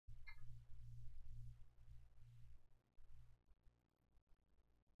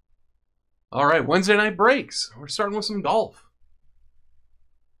All right, Wednesday night breaks. We're starting with some golf.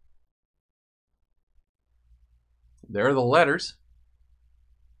 There are the letters.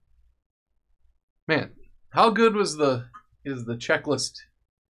 Man, how good is the checklist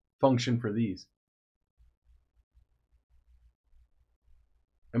function for these?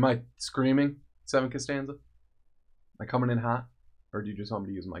 Am I screaming, Seven Costanza? Am I coming in hot? Or do you just want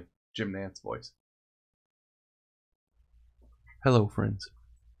me to use my Jim Nantz voice? Hello, friends.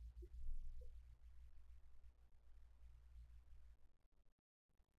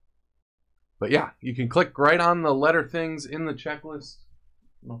 But yeah, you can click right on the letter things in the checklist.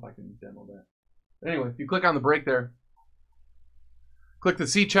 I don't know if I can demo that. But anyway, if you click on the break there, click the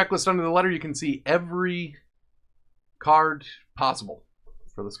See checklist under the letter, you can see every card possible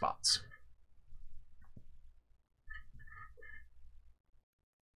for the spots.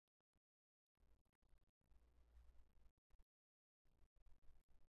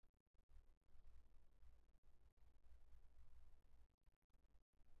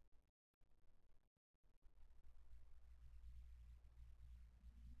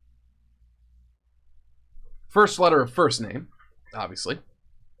 First letter of first name, obviously.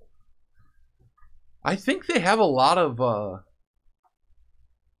 I think they have a lot of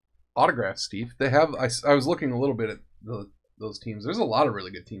autographs, Steve. They have. I was looking a little bit at those teams. There's a lot of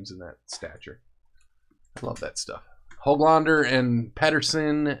really good teams in that stature. I love that stuff. Hoglander and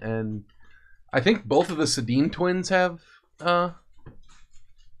Pedersen, and I think both of the Sedin twins have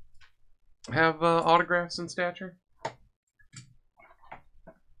autographs in stature.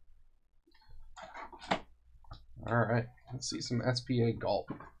 All right, let's see some SPA golf.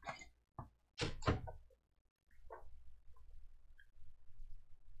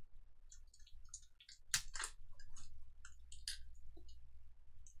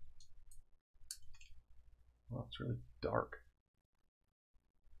 Well, it's really dark.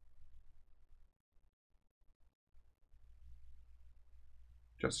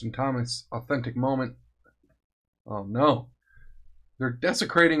 Justin Thomas, authentic moment. Oh no, they're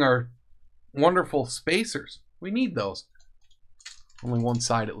desecrating our wonderful spacers. We need those. Only one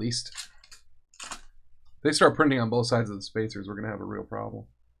side at least. If they start printing on both sides of the spacers, we're gonna have a real problem.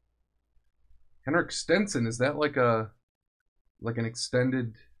 Henrik Stenson, is that like an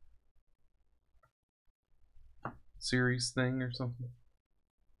extended series thing or something?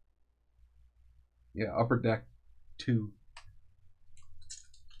 Yeah, Upper Deck 2.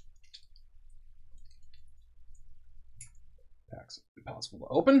 Packs impossible to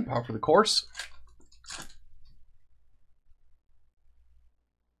open. Power for the course.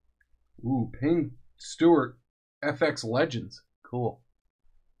 Ooh, Payne Stewart, FX Legends. Cool.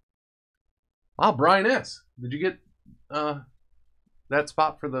 Ah, Brian S. Did you get that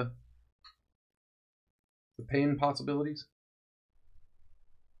spot for the Payne possibilities?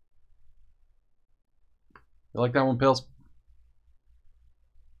 You like that one, Pills?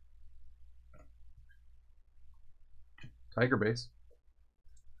 Tiger base.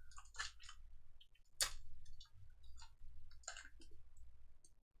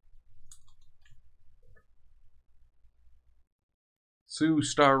 Sioux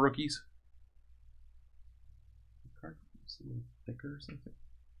Star rookies. Card is a little thicker or something.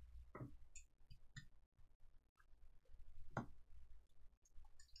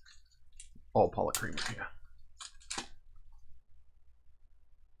 All Paula Creamer, yeah.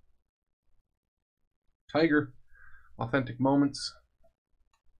 Tiger, authentic moments.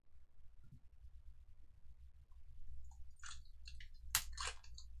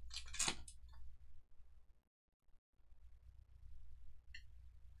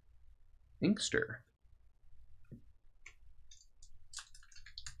 Inkster.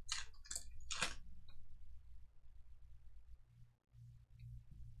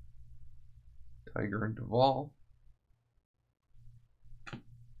 Tiger and Duvall.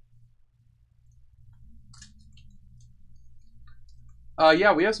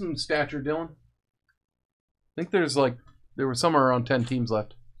 Yeah, we have some stature, Dylan. I think there were somewhere around 10 teams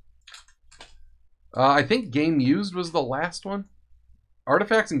left. I think Game Used was the last one.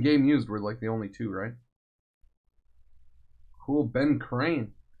 Artifacts and Game Used were like the only two, right? Cool, Ben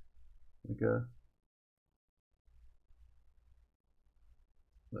Crane. Like a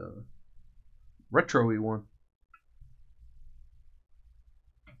retro-y one.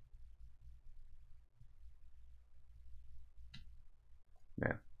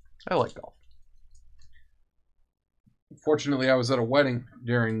 Man, I like golf. Fortunately, I was at a wedding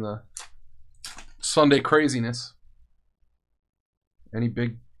during the Sunday craziness. Any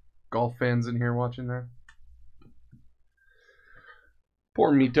big golf fans in here watching that?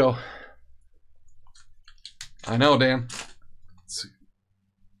 Poor Mito. I know, Dan.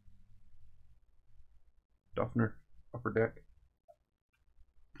 Duffner, Upper Deck.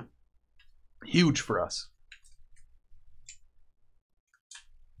 Huge for us.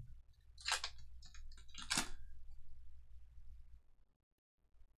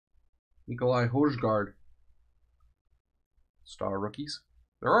 Nikolai Hojgaard. Star rookies.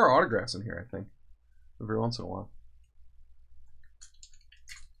 There are autographs in here, I think, every once in a while.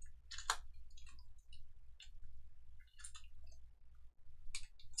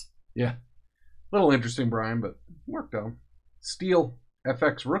 Yeah. A little interesting, Brian, but worked out. Steel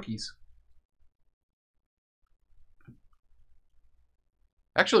FX rookies.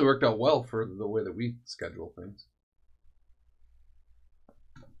 Actually worked out well for the way that we schedule things.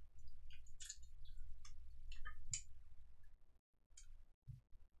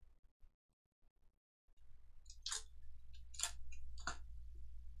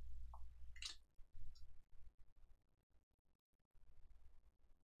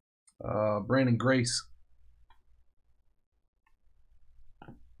 Brandon Grace.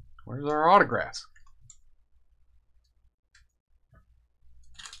 Where's our autographs?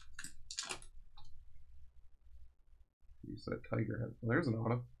 Use that Tiger head. Well, there's an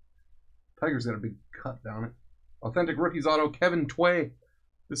auto. Tiger's got a big cut down it. Authentic Rookies auto, Kevin Tway,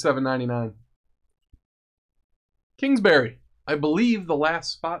 to $7.99. Kingsbury, I believe the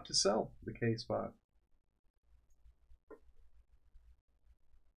last spot to sell, the K spot.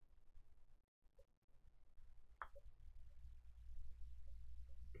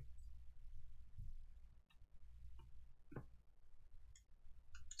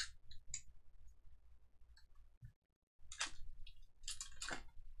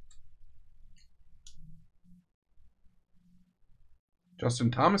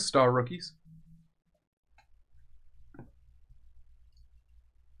 Justin Thomas, Star Rookies.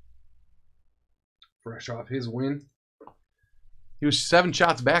 Fresh off his win. He was 7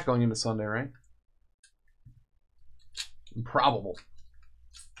 shots back going into Sunday, right? Improbable.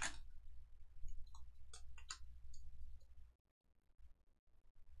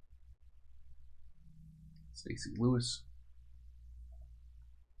 Stacey Lewis.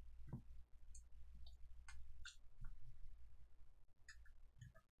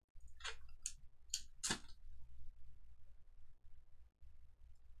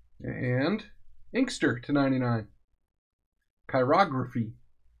 And Inkster to 99. Chirography.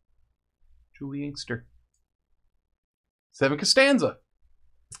 Julie Inkster. 7 Costanza.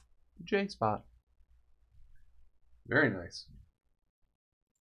 J spot. Very nice.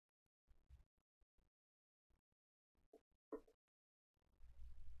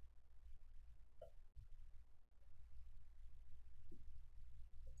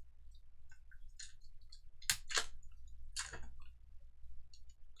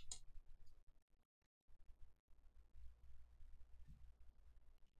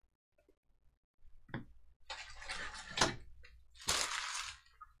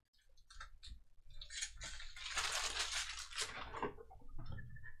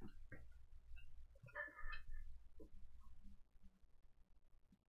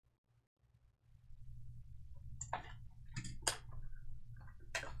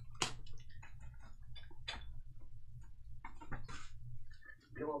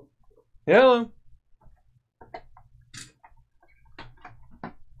 Hello.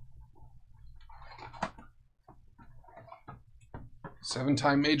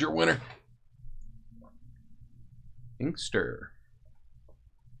 Seven-time major winner. Inkster.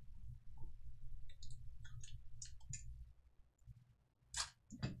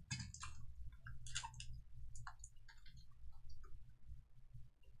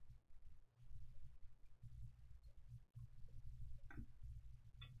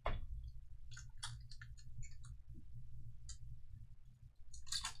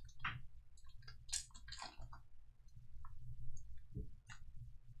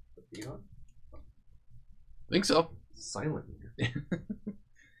 Think so. Silent.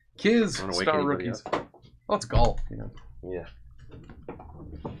 Kiz, Star Rookies. Oh, it's golf. Yeah.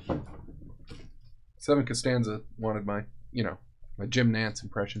 7 Costanza wanted my, my Jim Nantz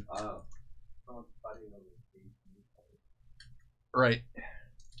impression. Right.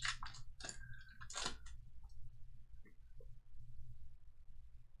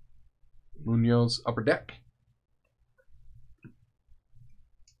 Munoz, Upper Deck.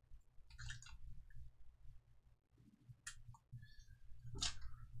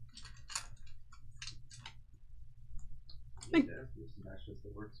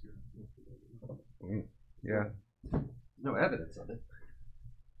 Yeah. No evidence of it.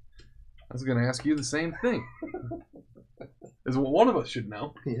 I was going to ask you the same thing. Is what one of us should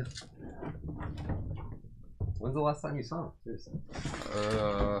know. Yeah. When's the last time you saw him? Seriously.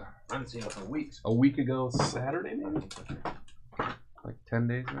 I haven't seen him for weeks. A week ago Saturday, maybe? Like 10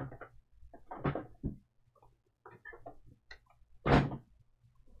 days now?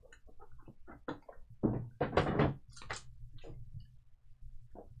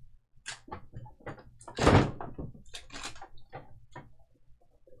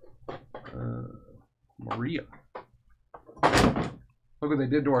 Maria. Look what they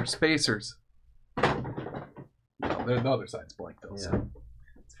did to our spacers. No, the other side's blank though, Yeah. so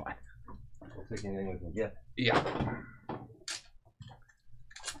it's fine. We'll take anything we can get. Yeah.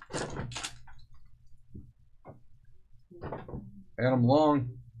 Adam Long.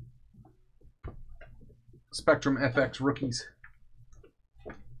 Spectrum FX rookies.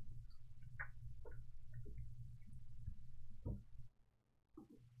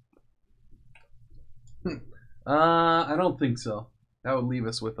 I don't think so. That would leave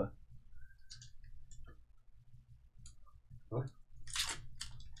us with a... What?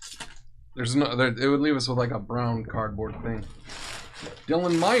 There's no... It would leave us with like a brown cardboard thing.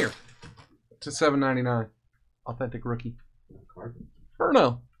 Dylan Meyer to $7.99. Authentic rookie. Card?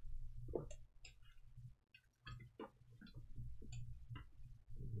 Burno.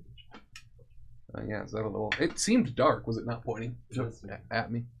 Yeah, is that a little... It seemed dark. Was it not pointing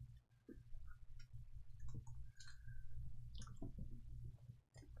at me?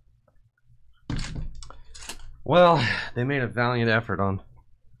 Well, they made a valiant effort on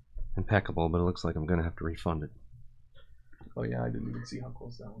Impeccable, but it looks like I'm going to have to refund it. Oh yeah, I didn't even see how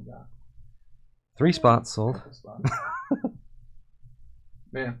close that one got. 3 spots sold.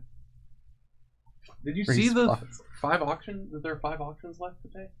 Man. Did you 3 see the spots. 5 auctions? There are 5 auctions left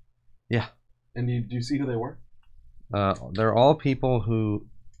today? Yeah. And do you see who they were? They're all people who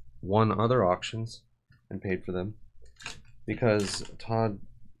won other auctions and paid for them. Because Todd...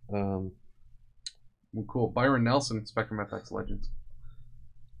 Well, cool. Byron Nelson, Spectrum FX Legends.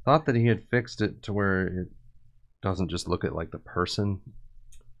 thought that he had fixed it to where it doesn't just look at like the person.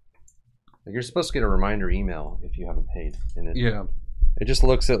 Like you're supposed to get a reminder email if you haven't paid. And it just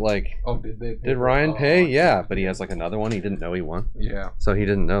looks at like, oh, did they? Did Ryan pay? Yeah, but he has like another one he didn't know he won. Yeah. So he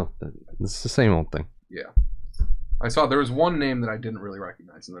didn't know. It's the same old thing. Yeah. I saw there was one name that I didn't really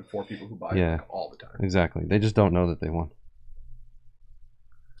recognize, and then 4 people who buy it all the time. Exactly. They just don't know that they won.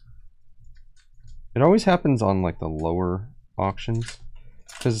 It always happens on like the lower auctions,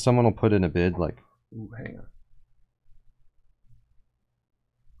 because someone will put in a bid like. Ooh, hang on.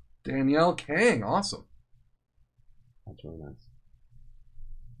 Danielle Kang, awesome. That's really nice.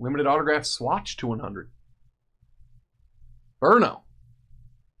 Limited autograph swatch to 100. Burno.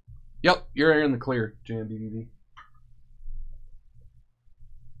 Yep, you're in the clear, JMDDD.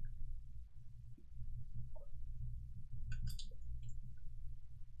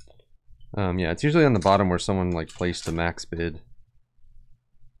 Yeah, it's usually on the bottom where someone like placed a max bid.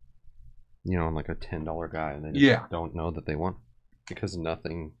 You know, on like a $10 guy, and they just don't know that they won because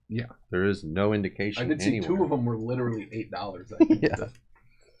nothing. Yeah, there is no indication. I did see anywhere. 2 of them were literally $8. I think.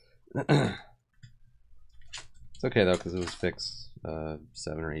 Yeah. It's okay though because it was fixed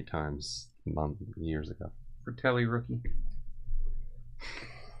 7 or 8 times years ago. For Telly rookie.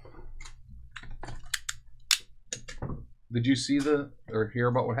 Did you see or hear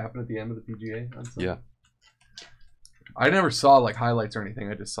about what happened at the end of the PGA? On Sunday? Yeah. I never saw like highlights or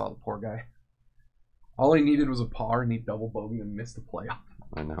anything. I just saw the poor guy. All he needed was a par, and he double bogeyed and missed the playoff.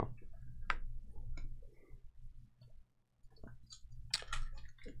 I know.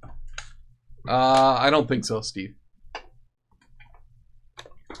 I don't think so, Steve.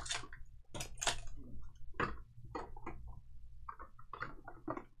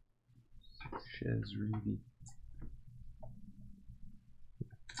 Shezreedy.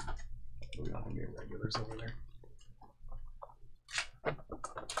 We got any regulars over there.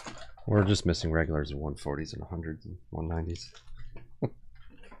 We're just missing regulars and 140s and 100s and 190s.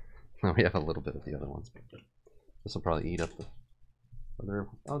 No, we have a little bit of the other ones, but this will probably eat up the. There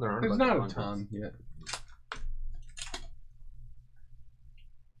aren't. There's not a ton yet.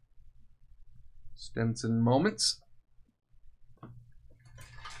 Stenson moments.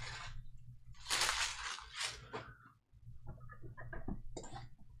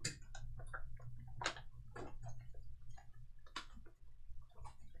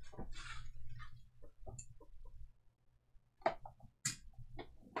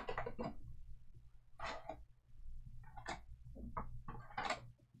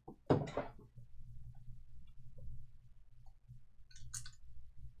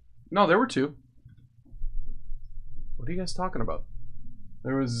 No, there were 2. What are you guys talking about?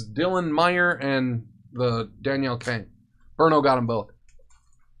 There was Dylan Meyer and the Danielle Kang. Burno got them both.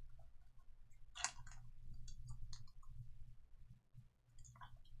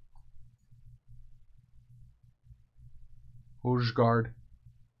 Guard.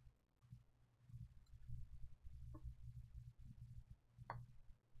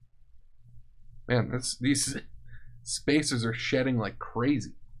 Man, these spacers are shedding like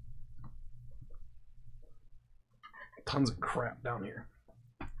crazy. Tons of crap down here.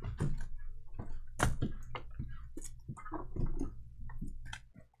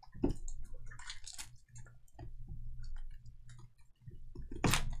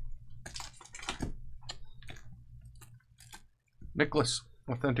 Nicholas,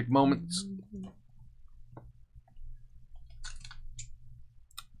 authentic moments.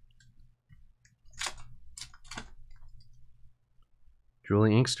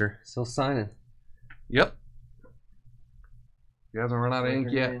 Julie Inkster, still signing. Yep. He hasn't run out of ink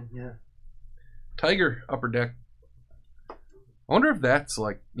yet. Yeah. Tiger Upper Deck. I wonder if that's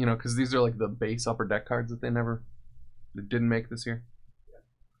like, you know, because these are like the base Upper Deck cards that they didn't make this year.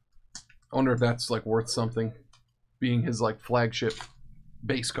 I wonder if that's like worth something, being his like flagship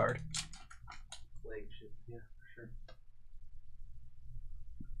base card. Flagship, yeah, for sure.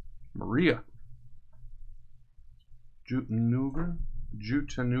 Maria. Jutanugarn?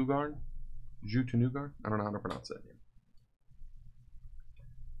 I don't know how to pronounce that name.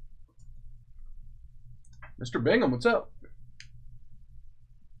 Mr. Bingham, what's up?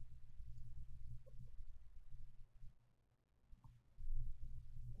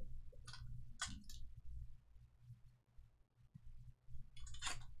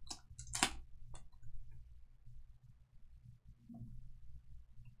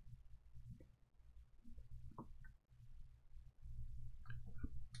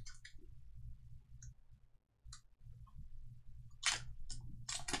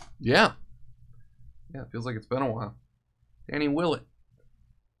 Yeah. Yeah, it feels like it's been a while. Danny Willett.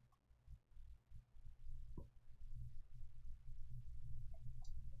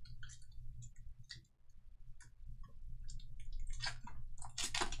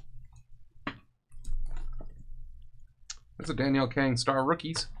 There's a Danielle Kang Star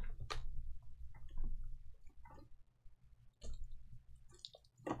Rookies.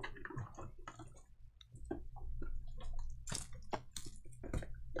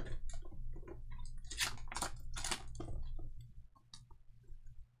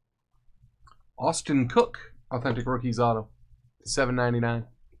 Austin Cook, authentic rookies auto, $7.99.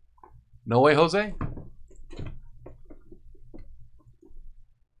 No way, Jose.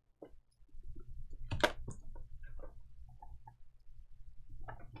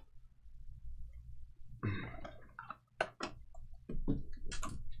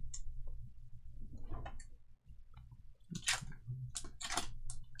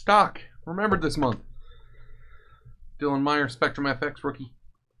 Doc, remembered this month. Dylan Meyer, Spectrum FX rookie.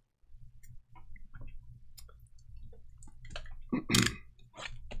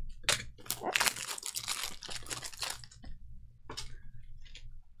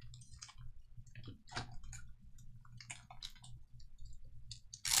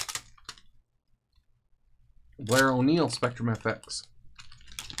 Blair O'Neill, Spectrum FX.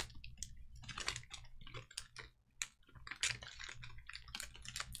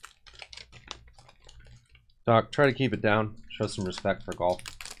 Doc, try to keep it down. Show some respect for golf.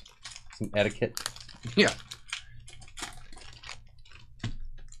 Some etiquette. Yeah.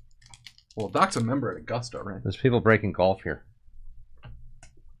 Well, Doc's a member at Augusta, right? There's people breaking golf here.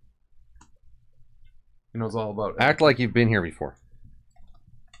 He knows all about it. Act like you've been here before.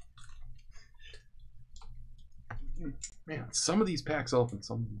 Man, some of these packs open,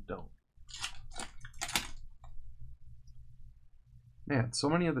 some of them don't. Man, so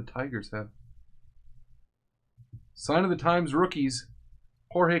many of the Tigers have. Sign of the Times rookies,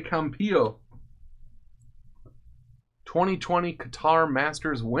 Jorge Campillo. 2020 Qatar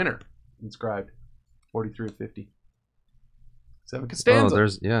Masters winner. Inscribed. 43 of 50. Seven Costanza. Oh,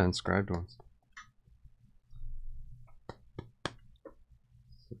 there's, yeah, inscribed ones.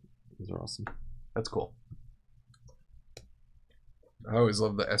 Those are awesome. That's cool. I always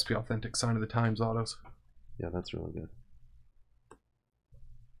love the SP Authentic Sign of the Times autos. Yeah, that's really good.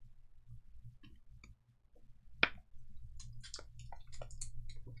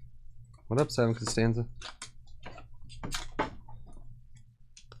 What up, Seven Costanza?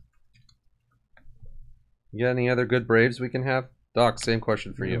 You got any other good Braves we can have? Doc, same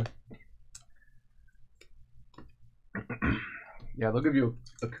question for you. Yeah, they'll give you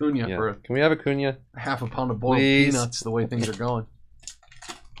Acuna for Can we have Acuna? half a pound of boiled peanuts the way things are going.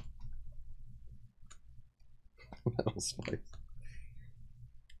 Metal Spice.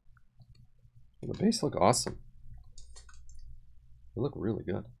 The base look awesome. They look really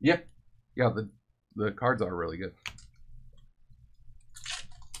good. Yeah. Yeah, the cards are really good.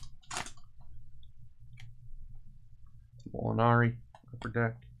 Molinari, Upper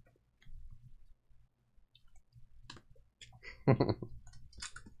Deck.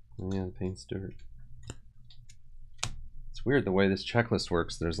 Yeah, Payne Stewart. It's weird the way this checklist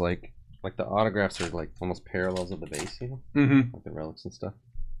works. There's like the autographs are like almost parallels of the base, you know? Mm-hmm. Like the relics and stuff.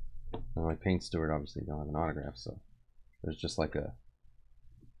 And like Payne Stewart obviously don't have an autograph, so there's just like an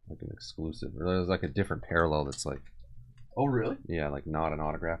exclusive, or there's like a different parallel that's like, oh really? Yeah, like not an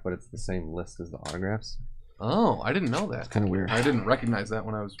autograph, but it's the same list as the autographs. Oh, I didn't know that. It's kind of weird. I didn't recognize that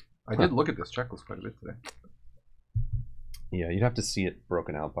when I did look at this checklist quite a bit today. Yeah, you'd have to see it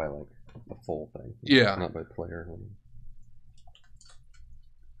broken out by like the full thing. Yeah. Not by player.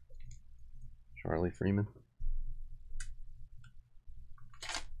 Charlie Freeman.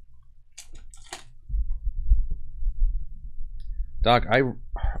 Doc,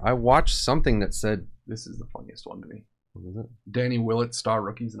 I watched something that said, this is the funniest one to me. What is it? Danny Willett, Star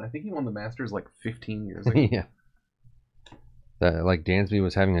Rookies, and I think he won the Masters like 15 years ago. Yeah. That like Dansby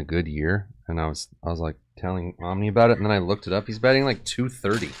was having a good year, and I was like telling Omni about it, and then I looked it up. He's batting like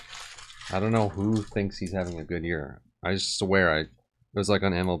 230. I don't know who thinks he's having a good year. I just swear it was like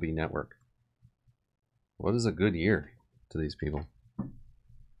on MLB Network. What is a good year to these people?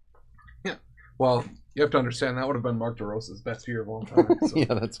 Yeah. Well, you have to understand that would have been Mark DeRosa's best year of all time. So.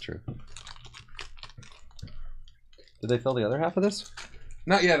 Yeah, that's true. Did they fill the other half of this?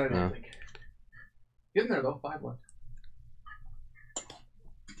 Not yet, I don't think. Getting there though, 5 left.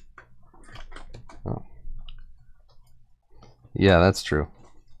 Oh. Yeah, that's true.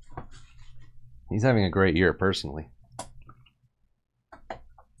 He's having a great year personally.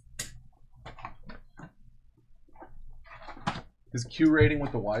 His Q rating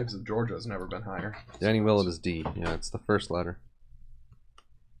with the Wives of Georgia has never been higher. Danny Willett is D. Yeah, it's the first letter.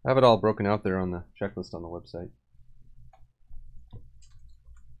 I have it all broken out there on the checklist on the website.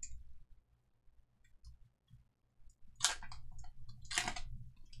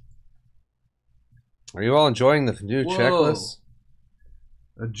 Are you all enjoying the new checklist?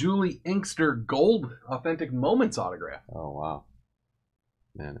 A Julie Inkster Gold Authentic Moments autograph. Oh, wow.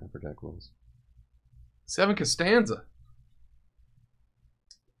 Man, Upper Deck rules. 7 Costanza.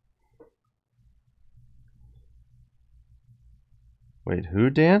 Wait, who,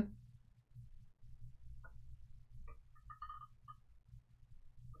 Dan?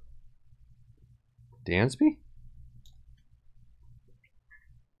 Dansby?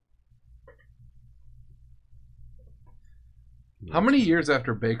 How many years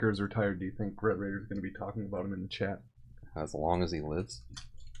after Baker's retired do you think Red Raider's going to be talking about him in the chat? As long as he lives.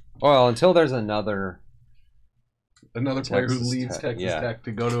 Well, until there's another player who leaves Texas Tech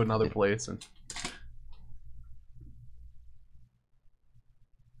to go to another place. And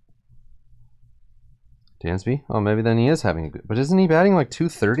Dansby? Oh, maybe then he is having a good... But isn't he batting like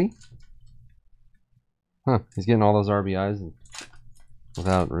 230? Huh, he's getting all those RBIs and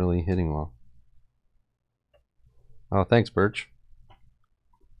without really hitting well. Oh, thanks, Birch.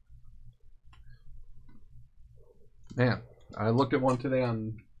 Man, I looked at one today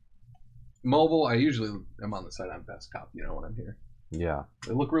on mobile. I usually am on the site on Best Cop, you know, when I'm here. Yeah.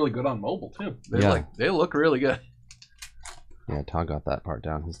 They look really good on mobile, too. They look really good. Yeah, Todd got that part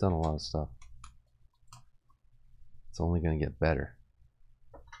down. He's done a lot of stuff. It's only going to get better.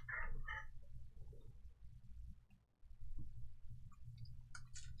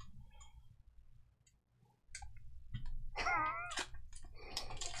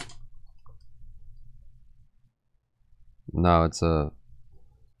 No, it's a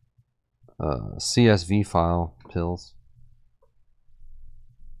CSV file, pills.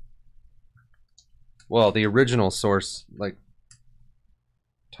 Well, the original source, like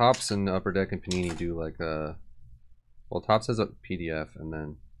Topps and Upper Deck and Panini do like a... Well, Topps has a PDF, and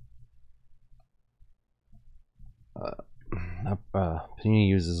then Panini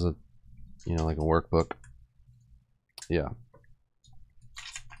uses a, you know, like a workbook. Yeah.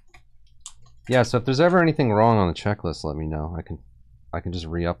 Yeah, so if there's ever anything wrong on the checklist, let me know. I can just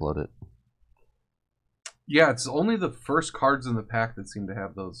re-upload it. Yeah, it's only the first cards in the pack that seem to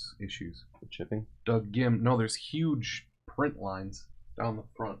have those issues. The chipping? Doug Gim. No, there's huge print lines down the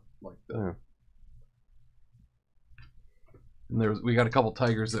front like that. Yeah. And we got a couple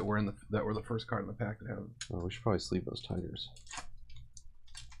Tigers that were the first card in the pack to have. Oh, we should probably sleeve those Tigers.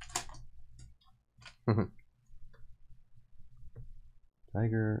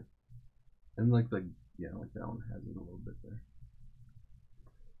 Tiger. And like that one has it a little bit there.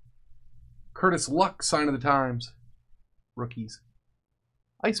 Curtis Luck, sign of the times. Rookies.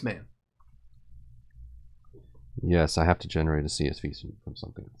 Iceman. Yes, I have to generate a CSV from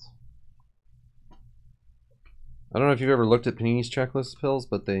something else. I don't know if you've ever looked at Panini's checklist pills,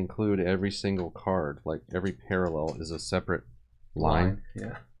 but they include every single card. Like every parallel is a separate line.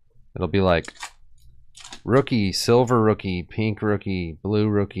 Yeah. It'll be like rookie, silver rookie, pink rookie, blue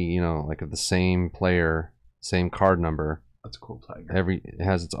rookie, you know, like of the same player, same card number. That's a cool tiger. It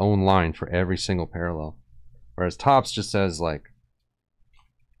has its own line for every single parallel. Whereas Topps just says like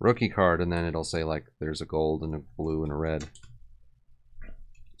rookie card, and then it'll say like there's a gold and a blue and a red.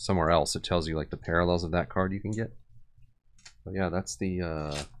 Somewhere else it tells you like the parallels of that card you can get. But yeah, that's the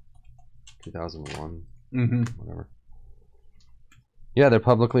 2001 whatever. Yeah, they're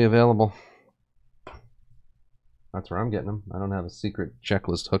publicly available. That's where I'm getting them. I don't have a secret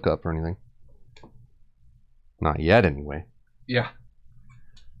checklist hookup or anything. Not yet, anyway. Yeah.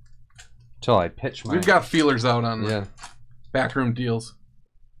 Till I pitch my... We've got feelers out on the backroom deals.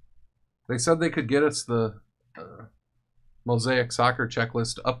 They said they could get us the Mosaic Soccer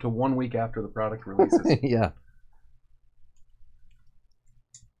checklist up to 1 week after the product releases. Yeah.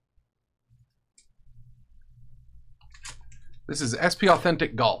 This is SP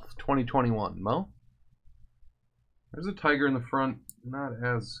Authentic Golf 2021. Mo? There's a tiger in the front. Not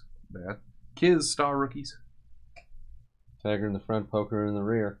as bad. Kiz Star Rookies. Tiger in the front, poker in the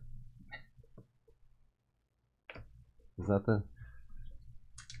rear. Is that the...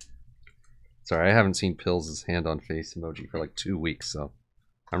 Sorry, I haven't seen Pills' hand on face emoji for like 2 weeks, so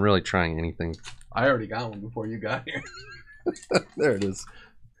I'm really trying anything. I already got one before you got here. There it is.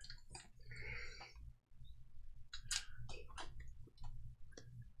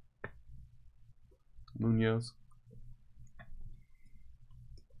 Munoz.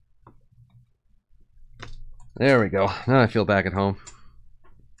 There we go. Now I feel back at home.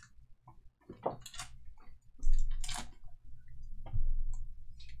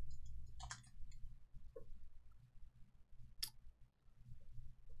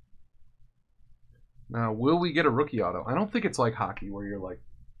 Now, will we get a rookie auto? I don't think it's like hockey where you're like,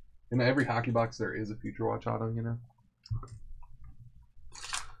 in every hockey box there is a Future Watch auto, you know?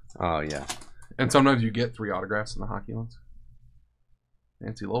 Oh, yeah. And sometimes you get 3 autographs in the hockey ones.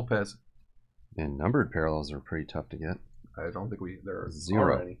 Nancy Lopez. And numbered parallels are pretty tough to get. I don't think there are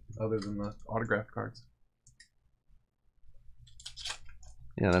 0 any other than the autographed cards.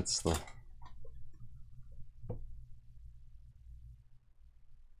 Yeah, that's the...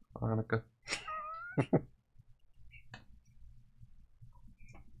 Hanukkah.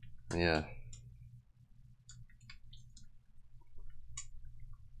 Yeah.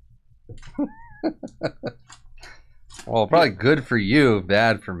 Well, probably good for you,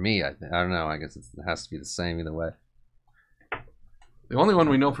 bad for me. I don't know. I guess it has to be the same either way. The only one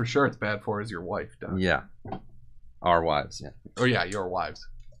we know for sure it's bad for is your wife, Don. Yeah. Our wives, yeah. Oh, yeah, your wives.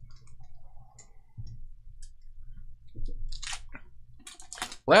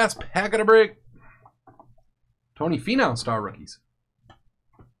 Last pack of the break. Tony Finau Star Rookies.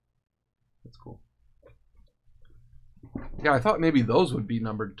 That's cool. Yeah, I thought maybe those would be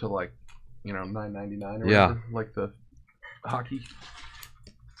numbered to like, you know, $9.99 or whatever, like the hockey.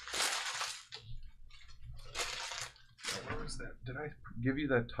 Where was that? Did I give you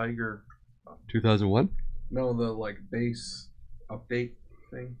that Tiger? 2001? No, the like base update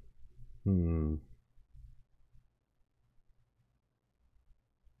thing.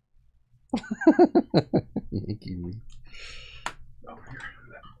 Oh,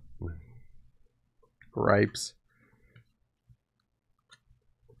 here. Gripes.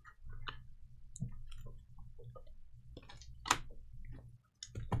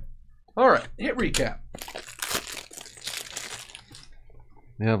 All right, hit recap.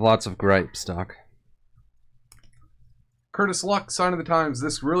 We have lots of gripes, Doc. Curtis Luck, Sign of the Times.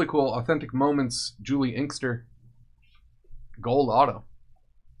 This really cool Authentic Moments Julie Inkster gold auto.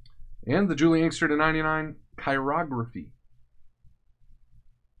 And the Julie Inkster /99 chirography.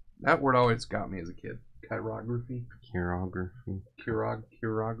 That word always got me as a kid. Chirography. Chirography.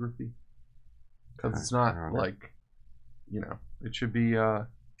 Chirography. Because it's not like, you know, it should be,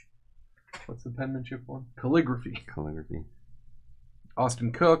 what's the penmanship one? Calligraphy. Calligraphy.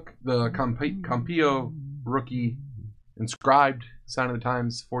 Austin Cook, the Campillo rookie inscribed, Sign of the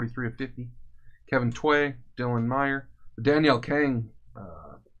Times, 43/50. Kevin Tway, Dylan Meyer, the Danielle Kang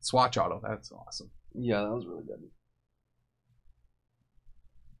swatch auto. That's awesome. Yeah, that was really good.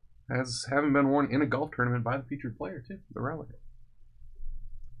 Haven't been worn in a golf tournament by the featured player too. The relic.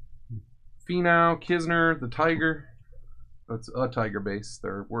 Finau, Kisner, the Tiger. That's a Tiger base.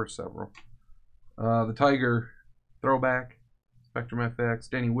 There were several. The Tiger throwback. Spectrum FX.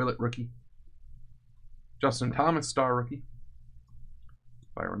 Danny Willett rookie. Justin Thomas star rookie.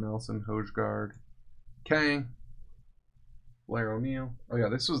 Byron Nelson, Hojgaard. Kang. Blair O'Neal. Oh yeah,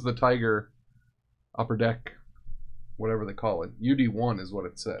 this was the Tiger upper deck whatever they call it. UD1 is what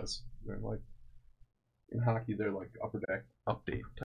it says. They're like in hockey, they're like upper deck update